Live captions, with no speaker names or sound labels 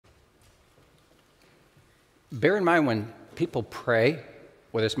Bear in mind when people pray,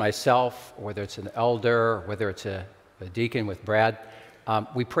 whether it's myself, or whether it's an elder, or whether it's a deacon with Brad,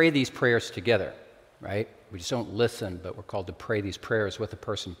 we pray these prayers together, right? We just don't listen, but we're called to pray these prayers with the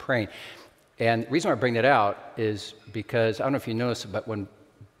person praying. And the reason why I bring that out is because, I don't know if you noticed, but when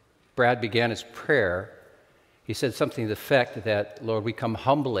Brad began his prayer, he said something to the effect that, Lord, we come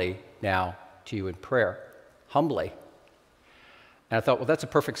humbly now to you in prayer. Humbly. And I thought, well, that's a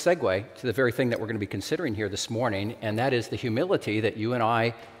perfect segue to the very thing that we're going to be considering here this morning, and that is the humility that you and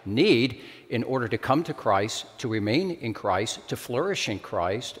I need in order to come to Christ, to remain in Christ, to flourish in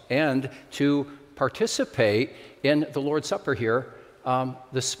Christ, and to participate in the Lord's Supper here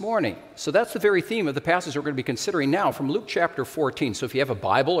this morning. So that's the very theme of the passage we're going to be considering now from Luke chapter 14. So if you have a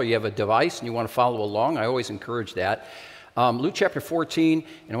Bible or you have a device and you want to follow along, I always encourage that. Luke chapter 14,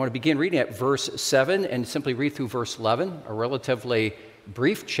 and I want to begin reading at verse 7 and simply read through verse 11, a relatively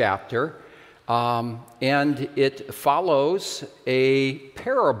brief chapter. And it follows a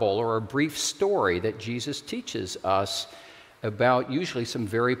parable or a brief story that Jesus teaches us about usually some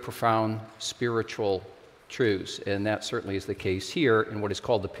very profound spiritual truths, and that certainly is the case here in what is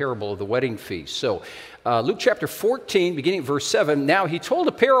called the parable of the wedding feast. So Luke chapter 14, beginning at verse 7, now he told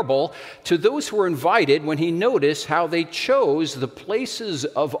a parable to those who were invited when he noticed how they chose the places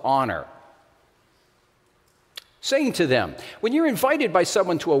of honor, saying to them, when you're invited by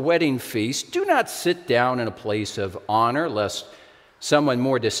someone to a wedding feast, do not sit down in a place of honor, lest someone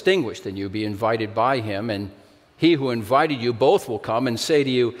more distinguished than you be invited by him, and he who invited you both will come and say to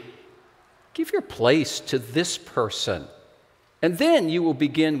you, give your place to this person, and then you will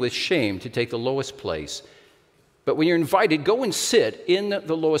begin with shame to take the lowest place. But when you're invited, go and sit in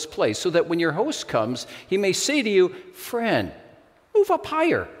the lowest place, so that when your host comes, he may say to you, friend, move up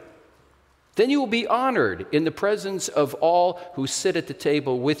higher. Then you will be honored in the presence of all who sit at the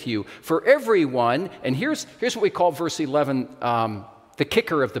table with you. For everyone, and here's what we call verse 11, the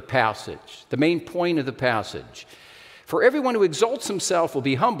kicker of the passage, the main point of the passage. For everyone who exalts himself will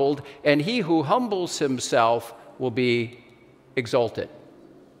be humbled, and he who humbles himself will be exalted.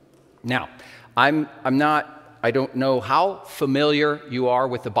 Now, I don't know how familiar you are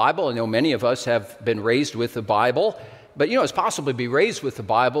with the Bible. I know many of us have been raised with the Bible, but you know, it's possible to be raised with the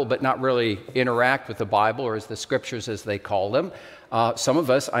Bible, but not really interact with the Bible, or as the scriptures as they call them. Some of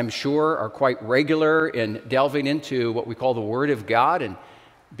us, I'm sure, are quite regular in delving into what we call the Word of God and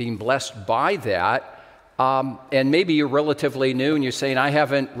being blessed by that. And maybe you're relatively new and you're saying, I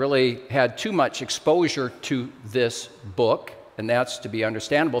haven't really had too much exposure to this book, and that's to be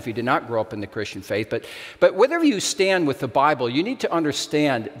understandable if you did not grow up in the Christian faith. But wherever you stand with the Bible, you need to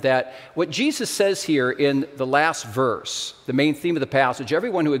understand that what Jesus says here in the last verse, the main theme of the passage,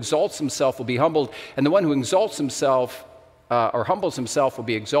 everyone who exalts himself will be humbled, and the one who exalts himself or humbles himself will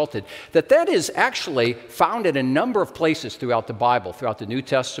be exalted, that is actually found in a number of places throughout the Bible, throughout the New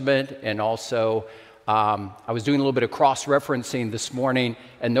Testament, and also I was doing a little bit of cross-referencing this morning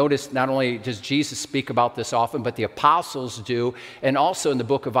and noticed not only does Jesus speak about this often, but the apostles do, and also in the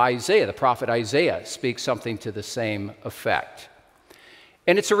book of Isaiah, the prophet Isaiah speaks something to the same effect.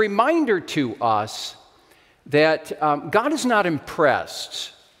 And it's a reminder to us that God is not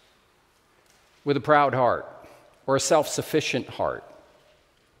impressed with a proud heart or a self-sufficient heart.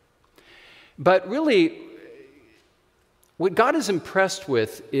 But really, what God is impressed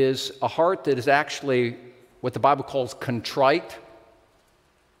with is a heart that is actually what the Bible calls contrite,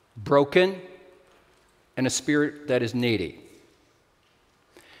 broken, and a spirit that is needy.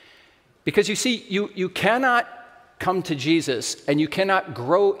 Because you see, you cannot come to Jesus, and you cannot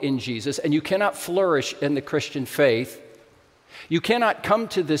grow in Jesus, and you cannot flourish in the Christian faith. You cannot come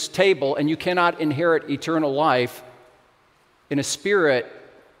to this table, and you cannot inherit eternal life in a spirit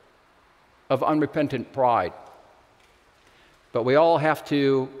of unrepentant pride. But we all have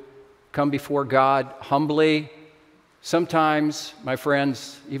to come before God humbly, sometimes, my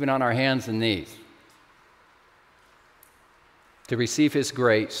friends, even on our hands and knees, to receive His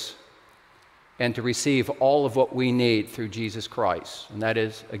grace and to receive all of what we need through Jesus Christ. And that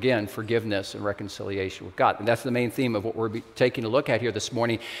is, again, forgiveness and reconciliation with God. And that's the main theme of what we're taking a look at here this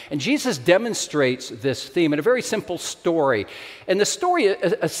morning. And Jesus demonstrates this theme in a very simple story. And the story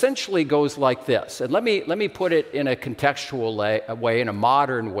essentially goes like this. And let me put it in a contextual way, in a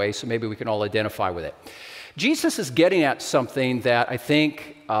modern way, so maybe we can all identify with it. Jesus is getting at something that I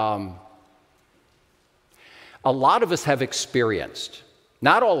think a lot of us have experienced.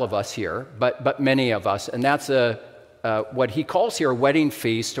 Not all of us here, but many of us, and that's what he calls here a wedding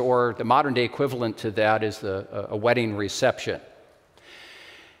feast, or the modern day equivalent to that is a wedding reception.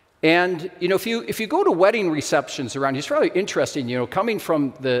 And, if you go to wedding receptions around here, it's really interesting, coming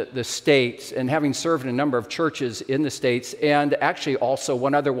from the States and having served in a number of churches in the States and actually also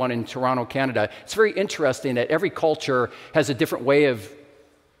one other one in Toronto, Canada. It's very interesting that every culture has a different way of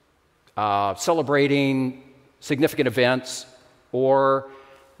celebrating significant events, or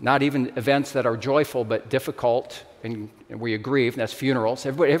not even events that are joyful but difficult and where you grieve, and that's funerals.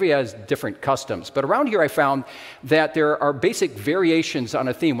 Everybody has different customs. But around here I found that there are basic variations on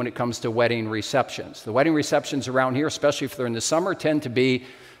a theme when it comes to wedding receptions. The wedding receptions around here, especially if they're in the summer, tend to be,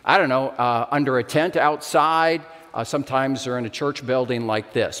 under a tent outside. Sometimes they're in a church building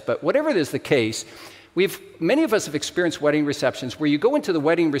like this. But whatever is the case, many of us have experienced wedding receptions where you go into the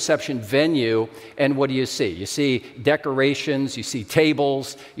wedding reception venue and what do you see? You see decorations, you see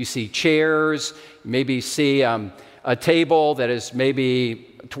tables, you see chairs, you maybe see a table that is maybe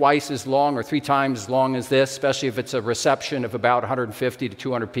twice as long or 3 times as long as this, especially if it's a reception of about 150 to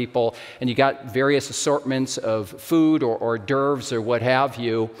 200 people, and you got various assortments of food or hors d'oeuvres or what have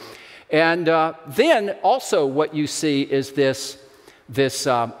you. And then also what you see is this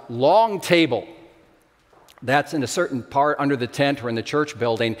long table that's in a certain part under the tent or in the church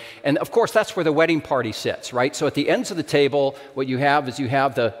building. And of course, that's where the wedding party sits, right? So at the ends of the table, what you have is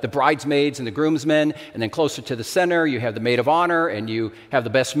the bridesmaids and the groomsmen, and then closer to the center, you have the maid of honor, and you have the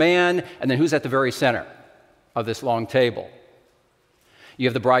best man, and then who's at the very center of this long table? You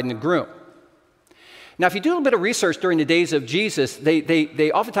have the bride and the groom. Now, if you do a little bit of research during the days of Jesus,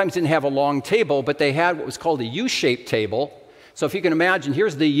 they oftentimes didn't have a long table, but they had what was called a U-shaped table. So if you can imagine,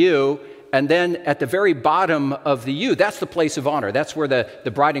 here's the U, and then at the very bottom of the U, that's the place of honor. That's where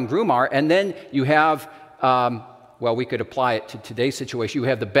the bride and groom are. And then you have, we could apply it to today's situation. You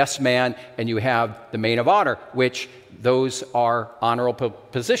have the best man and you have the maid of honor, which those are honorable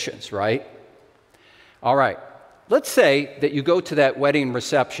positions, right? All right. Let's say that you go to that wedding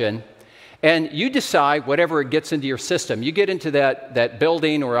reception and you decide, whatever it gets into your system, you get into that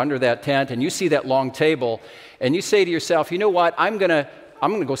building or under that tent and you see that long table and you say to yourself, you know what, I'm going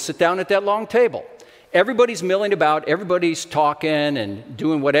to go sit down at that long table. Everybody's milling about, everybody's talking and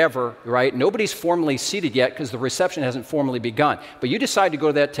doing whatever, right? Nobody's formally seated yet because the reception hasn't formally begun. But you decide to go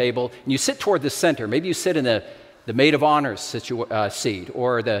to that table and you sit toward the center. Maybe you sit in the maid of honor's seat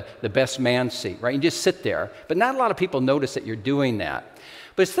or the best man's seat, right? You just sit there. But not a lot of people notice that you're doing that.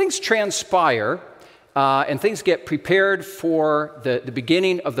 But as things transpire and things get prepared for the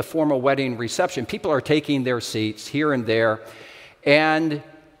beginning of the formal wedding reception, people are taking their seats here and there. And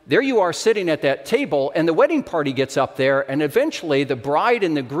there you are sitting at that table, and the wedding party gets up there, and eventually the bride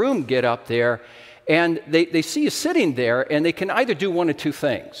and the groom get up there, and they see you sitting there, and they can either do one of two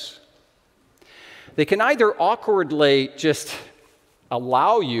things. They can either awkwardly just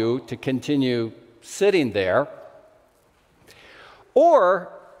allow you to continue sitting there,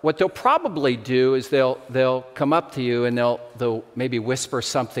 or what they'll probably do is they'll come up to you and they'll maybe whisper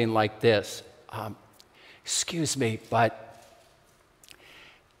something like this. Excuse me, but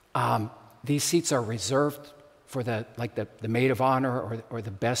these seats are reserved for the maid of honor or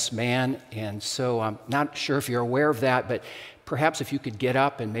the best man, and so I'm not sure if you're aware of that, but perhaps if you could get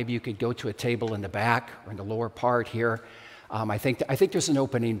up and maybe you could go to a table in the back or in the lower part here. I think there's an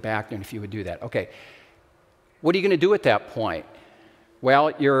opening back there, and if you would do that. Okay. What are you going to do at that point?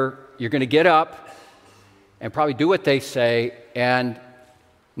 Well, you're going to get up and probably do what they say, and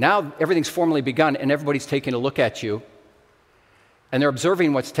now everything's formally begun, and everybody's taking a look at you. And they're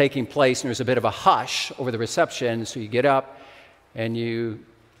observing what's taking place, and there's a bit of a hush over the reception, so you get up and you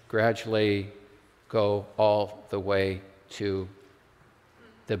gradually go all the way to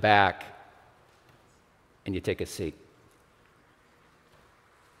the back and you take a seat.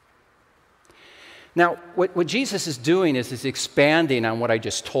 Now, what Jesus is doing is he's expanding on what I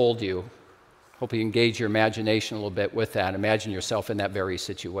just told you. Hope you engage your imagination a little bit with that. Imagine yourself in that very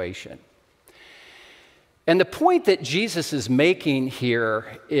situation. And the point that Jesus is making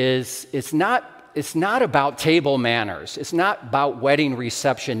here is it's not about table manners. It's not about wedding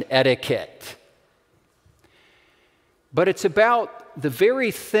reception etiquette. But it's about the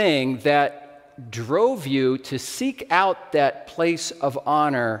very thing that drove you to seek out that place of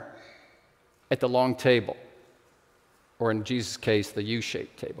honor at the long table, or in Jesus' case, the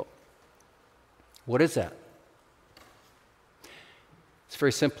U-shaped table. What is that? It's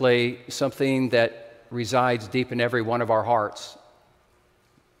very simply something that resides deep in every one of our hearts,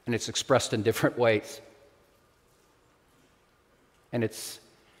 and it's expressed in different ways. And it's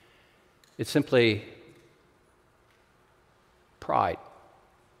simply pride.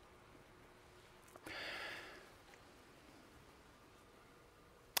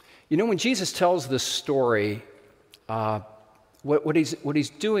 You know, when Jesus tells this story what he's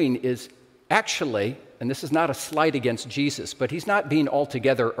doing is actually, and this is not a slight against Jesus, but he's not being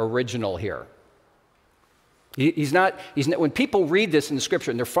altogether original here. He's not, when people read this in the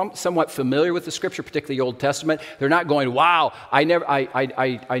Scripture, and they're somewhat familiar with the Scripture, particularly the Old Testament, they're not going, wow, I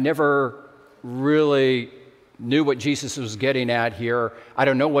never really knew what Jesus was getting at here. I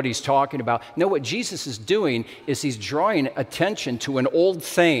don't know what he's talking about. No, what Jesus is doing is he's drawing attention to an old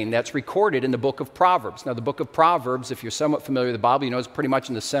saying that's recorded in the book of Proverbs. Now, the book of Proverbs, if you're somewhat familiar with the Bible, you know it's pretty much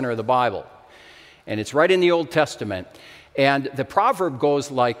in the center of the Bible. And it's right in the Old Testament. And the proverb goes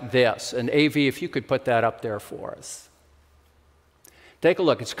like this. And AV, if you could put that up there for us. Take a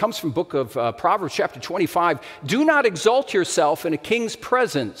look. It comes from the book of Proverbs chapter 25. Do not exalt yourself in a king's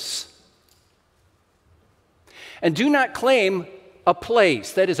presence. And do not claim a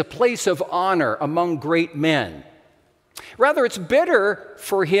place, that is a place of honor among great men. Rather, it's better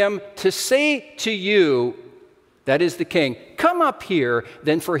for him to say to you, that is the king, come up here,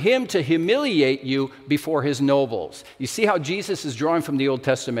 than for him to humiliate you before his nobles. You see how Jesus is drawing from the Old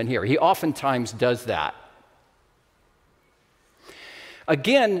Testament here. He oftentimes does that.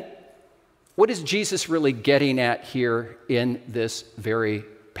 Again, what is Jesus really getting at here in this very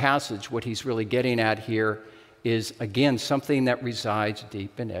passage? What he's really getting at here is, again, something that resides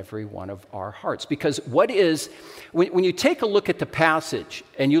deep in every one of our hearts. Because when you take a look at the passage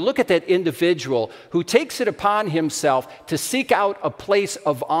and you look at that individual who takes it upon himself to seek out a place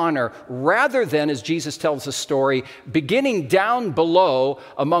of honor, rather than, as Jesus tells the story, beginning down below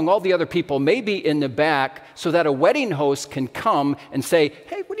among all the other people, maybe in the back, so that a wedding host can come and say,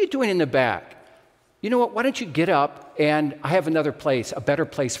 hey, what are you doing in the back? You know what, why don't you get up and I have another place, a better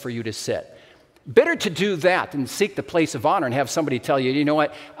place for you to sit. Better to do that than seek the place of honor and have somebody tell you, you know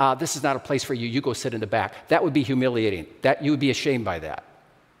what, this is not a place for you, you go sit in the back. That would be humiliating. You would be ashamed by that.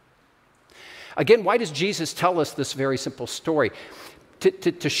 Again, why does Jesus tell us this very simple story?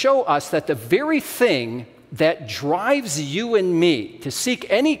 To show us that the very thing that drives you and me to seek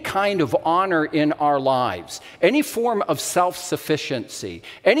any kind of honor in our lives, any form of self-sufficiency,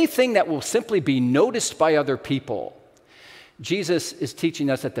 anything that will simply be noticed by other people, Jesus is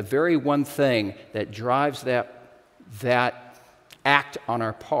teaching us that the very one thing that drives that act on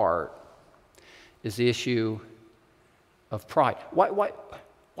our part is the issue of pride. Why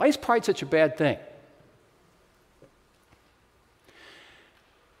is pride such a bad thing?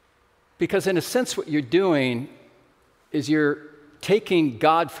 Because in a sense what you're doing is you're taking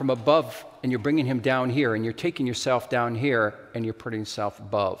God from above and you're bringing him down here, and you're taking yourself down here and you're putting yourself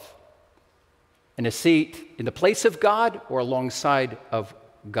above. In a seat in the place of God or alongside of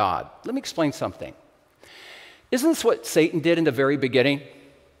God. Let me explain something. Isn't this what Satan did in the very beginning?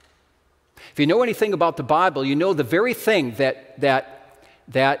 If you know anything about the Bible, you know the very thing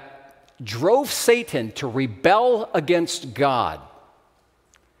that drove Satan to rebel against God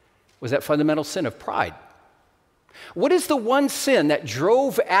was that fundamental sin of pride. What is the one sin that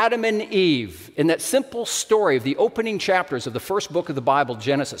drove Adam and Eve in that simple story of the opening chapters of the first book of the Bible,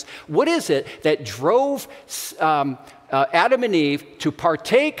 Genesis? What is it that drove Adam and Eve to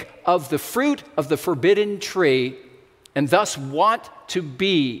partake of the fruit of the forbidden tree and thus want to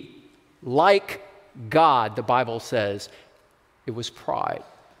be like God? The Bible says it was pride.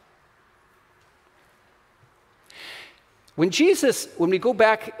 When we go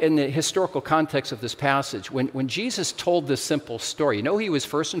back in the historical context of this passage, when Jesus told this simple story, you know who he was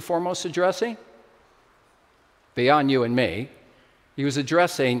first and foremost addressing? Beyond you and me, he was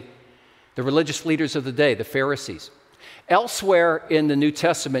addressing the religious leaders of the day, the Pharisees. Elsewhere in the New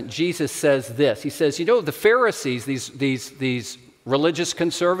Testament, Jesus says this. He says, you know, the Pharisees, these religious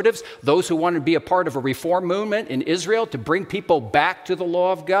conservatives, those who want to be a part of a reform movement in Israel to bring people back to the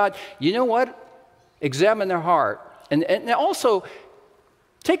law of God, you know what? Examine their heart. And also,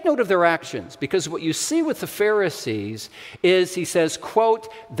 take note of their actions, because what you see with the Pharisees is, he says, quote,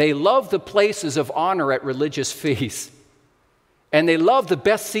 they love the places of honor at religious feasts, and they love the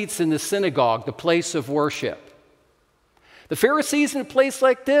best seats in the synagogue, the place of worship. The Pharisees in a place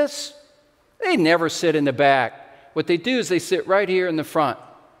like this, they never sit in the back. What they do is they sit right here in the front.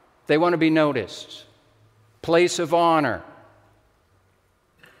 They want to be noticed. Place of honor.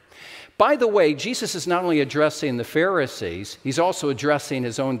 By the way, Jesus is not only addressing the Pharisees, he's also addressing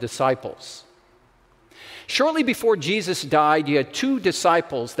his own disciples. Shortly before Jesus died, you had two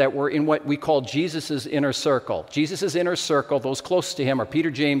disciples that were in what we call Jesus' inner circle. Jesus' inner circle, those close to him, are Peter,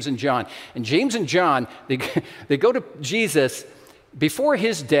 James, and John. And James and John, they go to Jesus before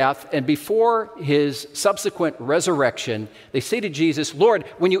his death and before his subsequent resurrection. They say to Jesus, Lord,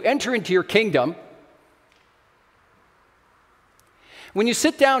 when you enter into your kingdom, when you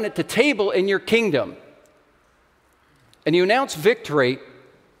sit down at the table in your kingdom, and you announce victory,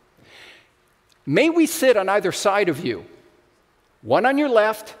 may we sit on either side of you, one on your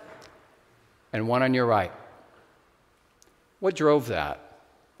left and one on your right. What drove that?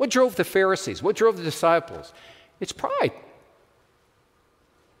 What drove the Pharisees? What drove the disciples? It's pride.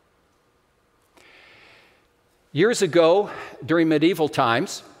 Years ago, during medieval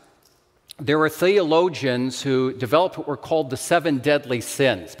times, there were theologians who developed what were called the 7 deadly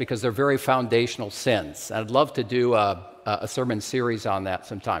sins because they're very foundational sins. I'd love to do a sermon series on that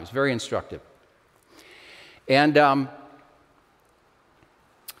sometimes. Very instructive. And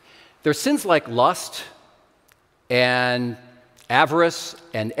there's sins like lust and avarice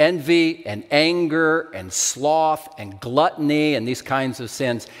and envy and anger and sloth and gluttony and these kinds of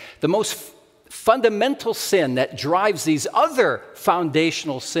sins. The most fundamental sin that drives these other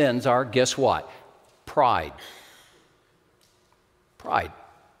foundational sins are, guess what? Pride. Pride.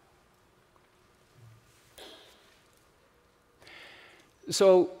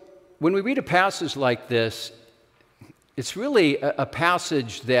 So when we read a passage like this, it's really a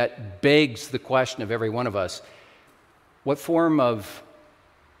passage that begs the question of every one of us: what form of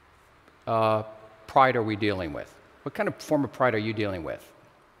pride are we dealing with? What kind of form of pride are you dealing with?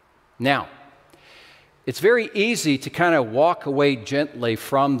 Now, it's very easy to kind of walk away gently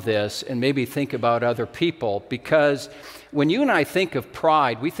from this and maybe think about other people, because when you and I think of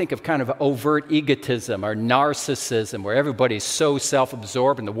pride, we think of kind of overt egotism or narcissism, where everybody's so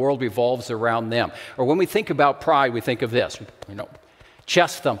self-absorbed and the world revolves around them. Or when we think about pride, we think of this,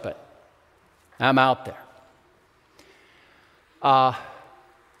 chest thumping. I'm out there.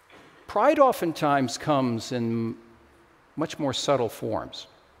 Pride oftentimes comes in much more subtle forms,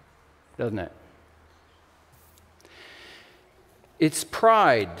 doesn't it? It's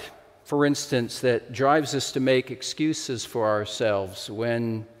pride, for instance, that drives us to make excuses for ourselves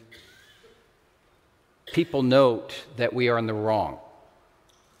when people note that we are in the wrong.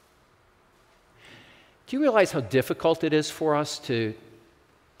 Do you realize how difficult it is for us to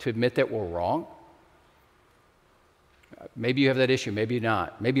admit that we're wrong? Maybe you have that issue, maybe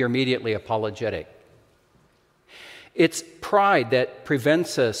not. Maybe you're immediately apologetic. It's pride that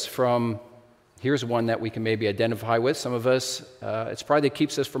prevents us from, here's one that we can maybe identify with, some of us, it's pride that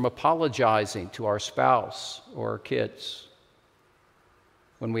keeps us from apologizing to our spouse or our kids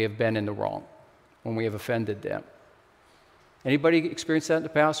when we have been in the wrong, when we have offended them. Anybody experienced that in the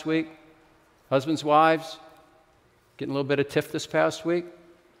past week? Husbands, wives, getting a little bit of tiff this past week?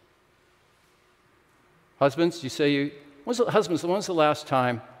 Husbands, you say husbands, when's the last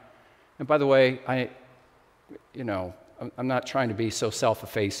time, and by the way, I'm not trying to be so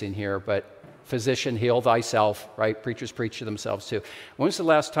self-effacing here, but physician, heal thyself, right? Preachers preach to themselves too. When's the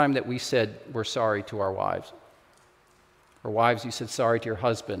last time that we said we're sorry to our wives? Or wives, you said sorry to your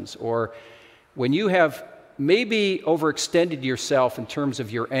husbands? Or when you have maybe overextended yourself in terms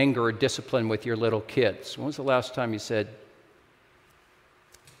of your anger or discipline with your little kids, when was the last time you said,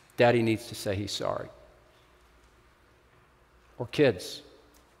 Daddy needs to say he's sorry? Or kids,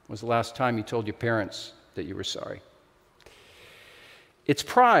 when was the last time you told your parents that you were sorry? It's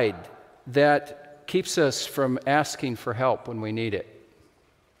pride that keeps us from asking for help when we need it.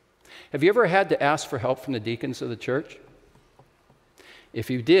 Have you ever had to ask for help from the deacons of the church?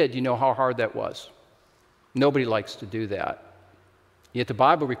 If you did, you know how hard that was. Nobody likes to do that. Yet the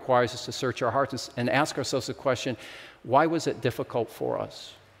Bible requires us to search our hearts and ask ourselves the question, why was it difficult for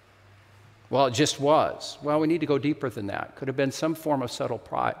us? Well, it just was. Well, we need to go deeper than that. Could have been some form of subtle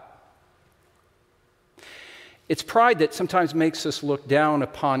pride. It's pride that sometimes makes us look down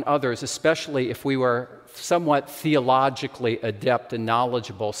upon others, especially if we were somewhat theologically adept and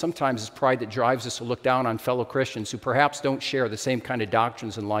knowledgeable. Sometimes it's pride that drives us to look down on fellow Christians who perhaps don't share the same kind of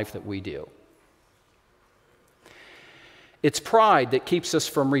doctrines in life that we do. It's pride that keeps us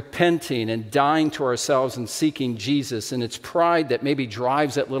from repenting and dying to ourselves and seeking Jesus. And it's pride that maybe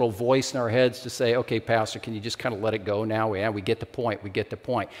drives that little voice in our heads to say, okay, Pastor, can you just kind of let it go now? Yeah, we get the point. We get the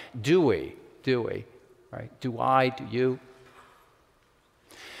point. Do we? Do we? Right? Do I? Do you?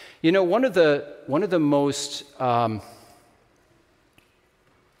 You know, one of the most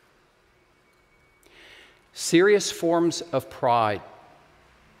serious forms of pride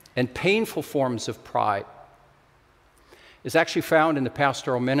and painful forms of pride is actually found in the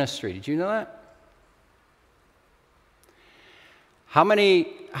pastoral ministry. Did you know that? How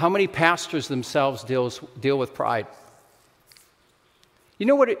many pastors themselves deal with pride? You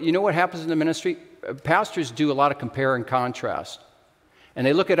know what happens in the ministry? Pastors do a lot of compare and contrast. And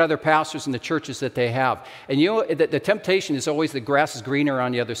they look at other pastors in the churches that they have. And you know, the temptation is always the grass is greener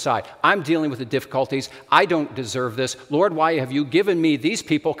on the other side. I'm dealing with the difficulties. I don't deserve this. Lord, why have you given me these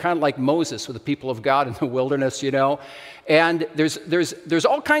people, kind of like Moses with the people of God in the wilderness, you know? And there's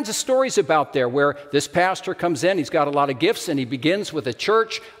all kinds of stories about there where this pastor comes in, he's got a lot of gifts, and he begins with a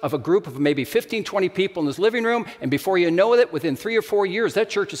church of a group of maybe 15, 20 people in his living room, and before you know it, within 3 or 4 years, that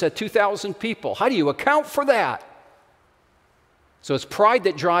church has had 2,000 people. How do you account for that? So it's pride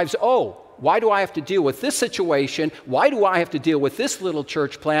that drives, why do I have to deal with this situation? Why do I have to deal with this little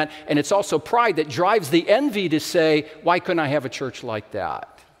church plant? And it's also pride that drives the envy to say, why couldn't I have a church like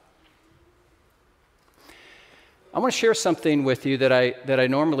that? I want to share something with you that I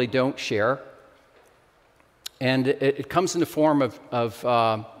normally don't share. And it comes in the form of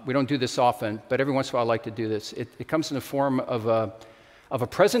we don't do this often, but every once in a while I like to do this. It comes in the form of a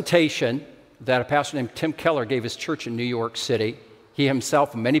presentation that a pastor named Tim Keller gave his church in New York City. He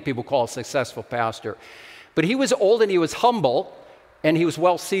himself, many people call a successful pastor. But he was old and he was humble and he was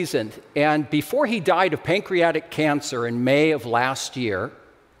well seasoned. And before he died of pancreatic cancer in May of last year,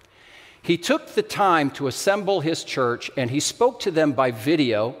 he took the time to assemble his church and he spoke to them by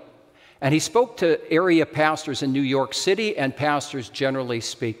video. And he spoke to area pastors in New York City and pastors generally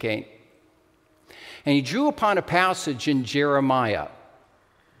speaking. And he drew upon a passage in Jeremiah.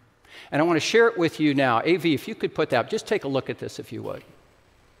 And I want to share it with you now. AV, if you could put that up, just take a look at this if you would.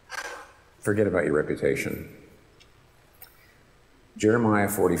 Forget about your reputation. Jeremiah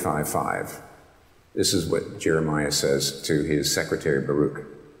 45:5. This is what Jeremiah says to his secretary Baruch.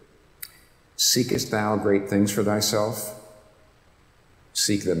 Seekest thou great things for thyself?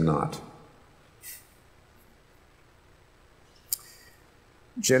 Seek them not.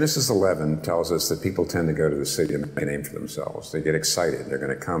 Genesis 11 tells us that people tend to go to the city and make a name for themselves. They get excited. They're going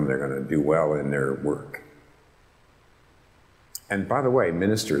to come. They're going to do well in their work. And by the way,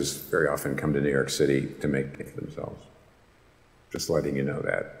 ministers very often come to New York City to make a name for themselves. Just letting you know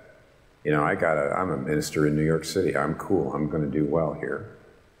that. You know, I'm a minister in New York City. I'm cool. I'm going to do well here.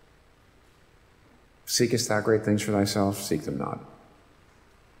 Seekest thou great things for thyself? Seek them not.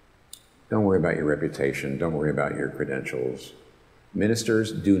 Don't worry about your reputation. Don't worry about your credentials.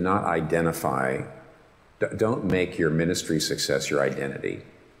 Ministers, do not identify, don't make your ministry success your identity.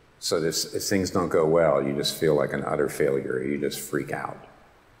 So if things don't go well, you just feel like an utter failure. You just freak out.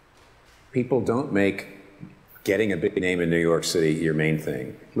 People, don't make getting a big name in New York City your main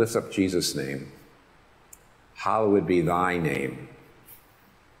thing. Lift up Jesus' name. Hallowed be thy name.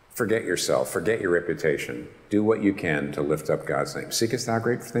 Forget yourself. Forget your reputation. Do what you can to lift up God's name. Seekest thou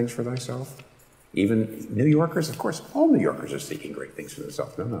great things for thyself? Even New Yorkers, of course, all New Yorkers are seeking great things for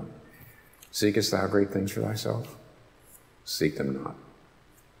themselves. No. Seekest thou great things for thyself? Seek them not.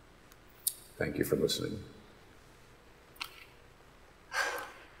 Thank you for listening.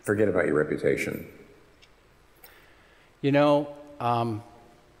 Forget about your reputation. You know,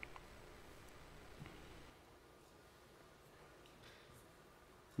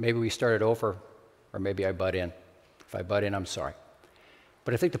 maybe we started over, or maybe I butt in. If I butt in, I'm sorry.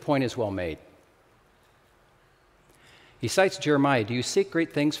 But I think the point is well made. He cites Jeremiah. Do you seek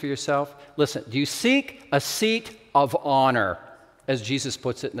great things for yourself? Listen, do you seek a seat of honor, as Jesus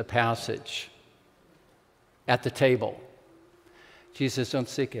puts it in the passage, at the table? Jesus says, don't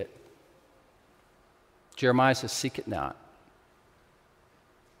seek it. Jeremiah says, seek it not.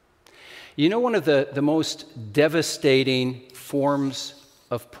 You know, one of the most devastating forms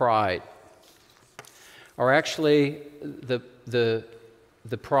of pride are actually the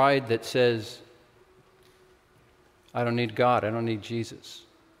pride that says, I don't need God. I don't need Jesus.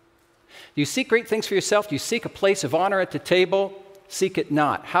 Do you seek great things for yourself? Do you seek a place of honor at the table? Seek it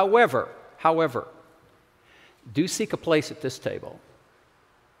not. However, do seek a place at this table.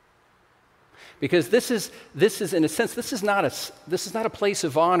 Because this is in a sense, this is not a place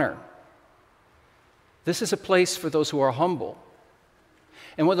of honor. This is a place for those who are humble.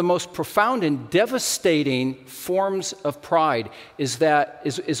 And one of the most profound and devastating forms of pride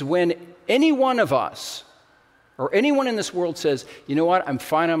is when any one of us or anyone in this world says, you know what, I'm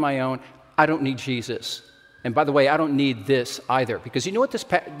fine on my own, I don't need Jesus. And by the way, I don't need this either. Because you know what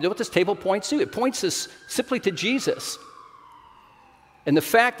this table points to? It points us simply to Jesus. And the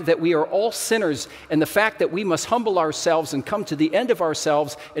fact that we are all sinners, and the fact that we must humble ourselves and come to the end of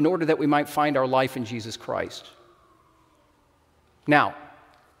ourselves in order that we might find our life in Jesus Christ. Now,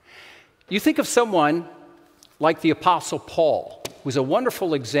 you think of someone like the Apostle Paul, who's a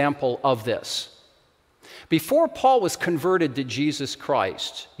wonderful example of this. Before Paul was converted to Jesus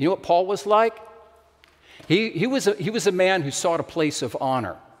Christ, you know what Paul was like? He was a man who sought a place of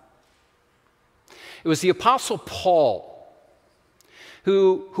honor. It was the Apostle Paul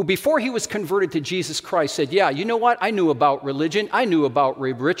who before he was converted to Jesus Christ said, yeah, you know what? I knew about religion. I knew about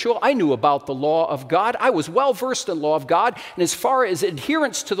ritual. I knew about the law of God. I was well versed in the law of God. And as far as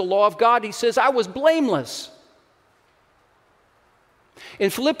adherence to the law of God, he says, I was blameless. In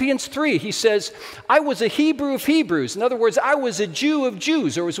Philippians 3, he says, I was a Hebrew of Hebrews. In other words, I was a Jew of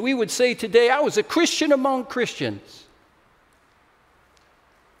Jews, or as we would say today, I was a Christian among Christians.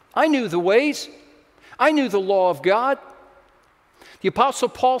 I knew the ways. I knew the law of God. The Apostle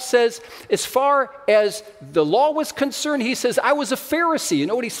Paul says, as far as the law was concerned, he says, I was a Pharisee. You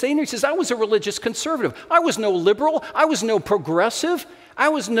know what he's saying here? He says, I was a religious conservative. I was no liberal. I was no progressive. I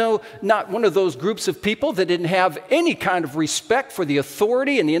was not one of those groups of people that didn't have any kind of respect for the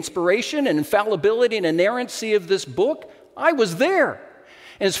authority and the inspiration and infallibility and inerrancy of this book. I was there.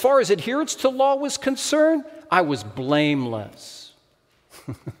 And as far as adherence to law was concerned, I was blameless.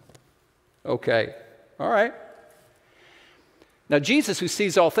 Okay, all right. Now, Jesus, who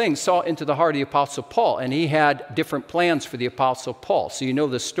sees all things, saw into the heart of the Apostle Paul, and he had different plans for the Apostle Paul. So you know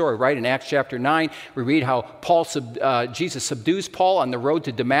this story, right? In Acts chapter 9, we read how Jesus subdues Paul on the road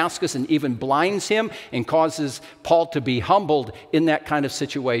to Damascus and even blinds him and causes Paul to be humbled in that kind of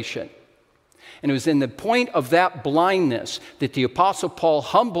situation. And it was in the point of that blindness that the Apostle Paul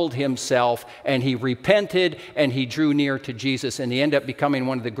humbled himself and he repented and he drew near to Jesus, and he ended up becoming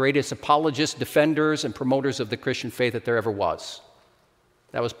one of the greatest apologists, defenders, and promoters of the Christian faith that there ever was.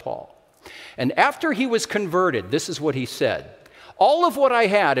 That was Paul. And after he was converted, this is what he said. All of what I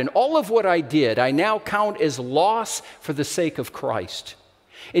had and all of what I did, I now count as loss for the sake of Christ.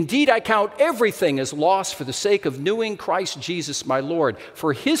 Indeed, I count everything as loss for the sake of knowing Christ Jesus my Lord.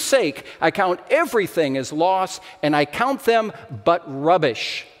 For his sake, I count everything as loss, and I count them but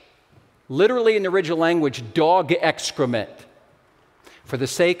rubbish. Literally in the original language, dog excrement. For the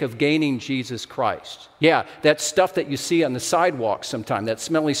sake of gaining Jesus Christ. Yeah, that stuff that you see on the sidewalk sometimes, that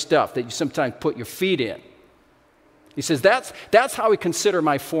smelly stuff that you sometimes put your feet in. He says, that's how I consider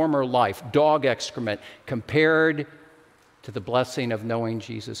my former life, dog excrement, compared to the blessing of knowing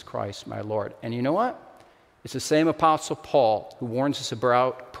Jesus Christ, my Lord. And you know what? It's the same Apostle Paul who warns us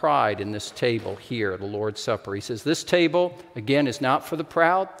about pride in this table here, the Lord's Supper. He says, this table, again, is not for the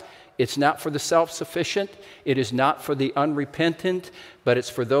proud. It's not for the self-sufficient. It is not for the unrepentant, but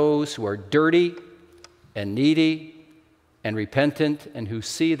it's for those who are dirty and needy and repentant and who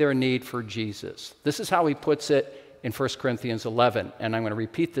see their need for Jesus. This is how he puts it in 1 Corinthians 11, and I'm going to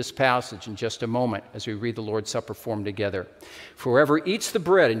repeat this passage in just a moment as we read the Lord's Supper form together. For whoever eats the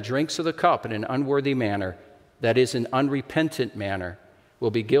bread and drinks of the cup in an unworthy manner, that is, an unrepentant manner,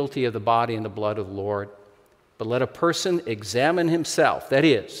 will be guilty of the body and the blood of the Lord. But let a person examine himself, that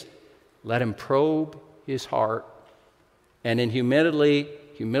is, let him probe his heart, and in humility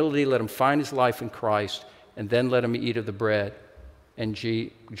let him find his life in Christ, and then let him eat of the bread and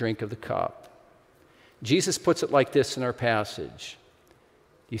drink of the cup. Jesus puts it like this in our passage.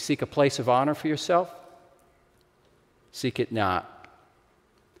 Do you seek a place of honor for yourself? Seek it not.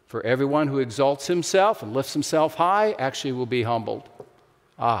 For everyone who exalts himself and lifts himself high actually will be humbled.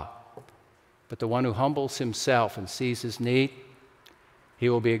 But the one who humbles himself and sees his need, he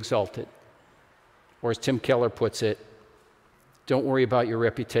will be exalted. Or as Tim Keller puts it, don't worry about your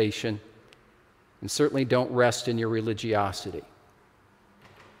reputation, and certainly don't rest in your religiosity.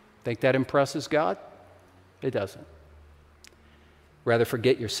 Think that impresses God? It doesn't. Rather,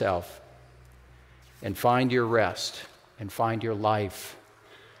 forget yourself and find your rest and find your life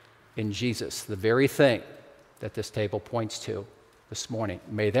in Jesus, the very thing that this table points to this morning.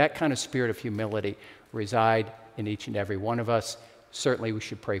 May that kind of spirit of humility reside in each and every one of us. Certainly, we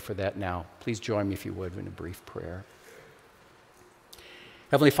should pray for that now. Please join me, if you would, in a brief prayer.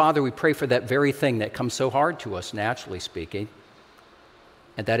 Heavenly Father, we pray for that very thing that comes so hard to us, naturally speaking,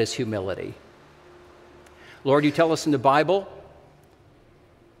 and that is humility. Lord, you tell us in the Bible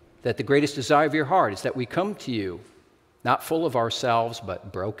that the greatest desire of your heart is that we come to you, not full of ourselves,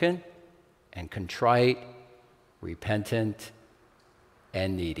 but broken and contrite, repentant,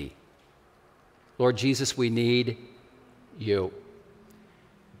 and needy. Lord Jesus, we need you.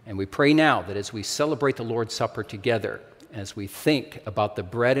 And we pray now that as we celebrate the Lord's Supper together, as we think about the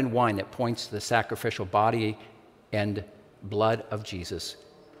bread and wine that points to the sacrificial body and blood of Jesus,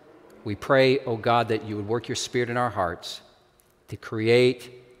 we pray, oh God, that you would work your Spirit in our hearts to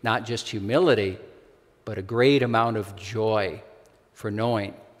create not just humility, but a great amount of joy for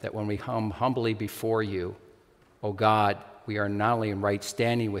knowing that when we come humbly before you, oh God, we are not only in right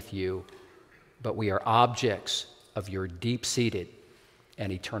standing with you, but we are objects of your deep-seated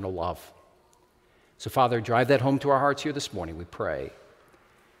and eternal love. So, Father, drive that home to our hearts here this morning, we pray.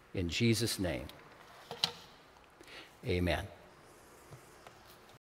 In Jesus' name, amen.